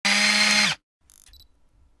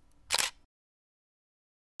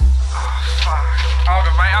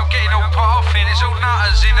getting all put off here. There's all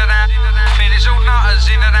nutters in and out. There's all nutters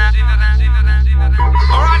in and out.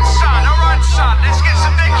 Alright son, let's get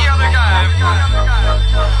some necky on the go.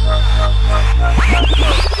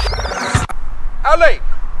 Ali,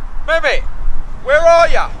 Mehmet, where are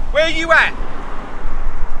ya? Where you at?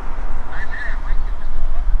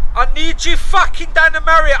 I need you fucking down to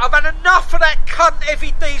Marriott. I've had enough of that cunt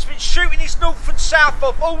Heavy D. He's been shooting his north and south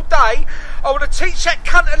off all day. I want to teach that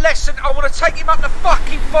cunt a lesson. I want to take him up the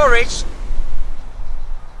fucking forest.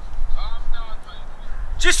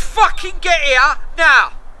 Just fucking get here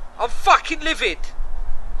now. I'm fucking livid.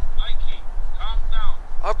 Mikey, calm down.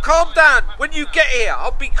 I'll calm down when you get here.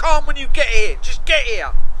 I'll be calm when you get here. Just get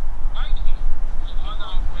here.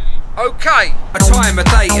 Okay. A time, a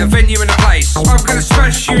date, a venue and a place. I'm gonna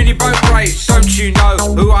smash you in your boat race. Don't you know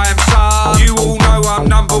who I am, son? You all know I'm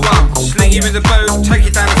number one. Sling you in the boot, take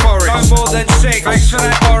it down the forest. No more than 6, thanks for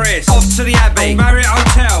that, Boris. Off to the Abbey, Marriott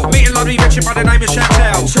Hotel. Meet a lovely Richard by the name of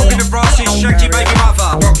Chantel. Talking to brasses, shaggy baby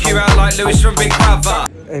mother. Rock you out like Lewis from Big Brother.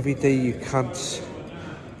 Heavy D, you cunts.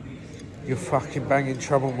 You're fucking banging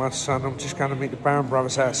trouble, my son. I'm just going to meet the Barron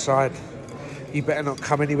brothers outside. You better not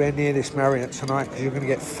come anywhere near this Marriott tonight, because you're going to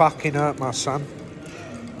get fucking hurt, my son.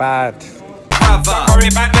 Bad. Don't worry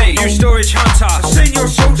about me, you storage hunter. Seen your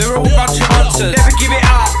sorts, they're all bunch of hunters. Never give it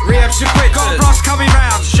up, rehab's a quitter. Got a blast coming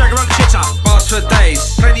round, shagger and chitter. Bars for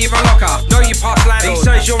days, plenty in my locker. Know you past landlord, he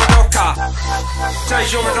says you're a knocker. Says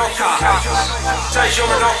you're a knocker. Says you're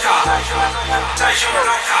a knocker. Says you're a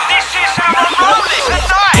knocker. This is how I'm rolling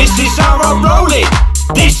tonight. This is how I'm rolling.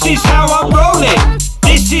 This is how I'm rolling.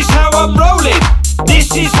 This is how I'm rolling.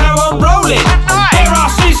 This is how I'm rolling.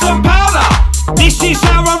 Terraces and powder. This is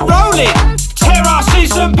how I'm rolling.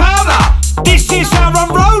 Terraces and powder. This is how I'm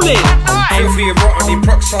rolling. Filthy and rotten in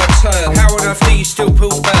peroxide turd. How on earth do you still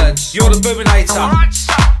pull birds? You're the boominator.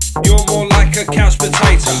 You're more like a cow's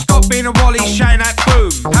potato. Stop being a Wally shouting at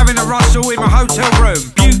boom. Having a rustle in my hotel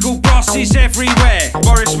room. Bugle brasses everywhere.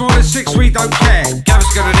 Boris more than 6, we don't care.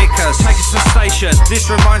 Gav's gonna nick us, take us to the station.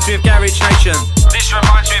 This reminds me of Garage Nation. This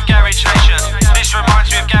reminds me of Garage Nation. This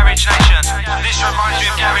reminds me of Garage Nation. This reminds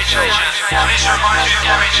me of Garage Nation. This reminds me of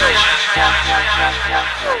Garage Nation.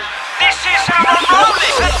 This is how I'm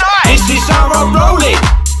rolling tonight. This is how I'm rolling.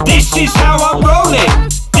 This is how I'm rolling.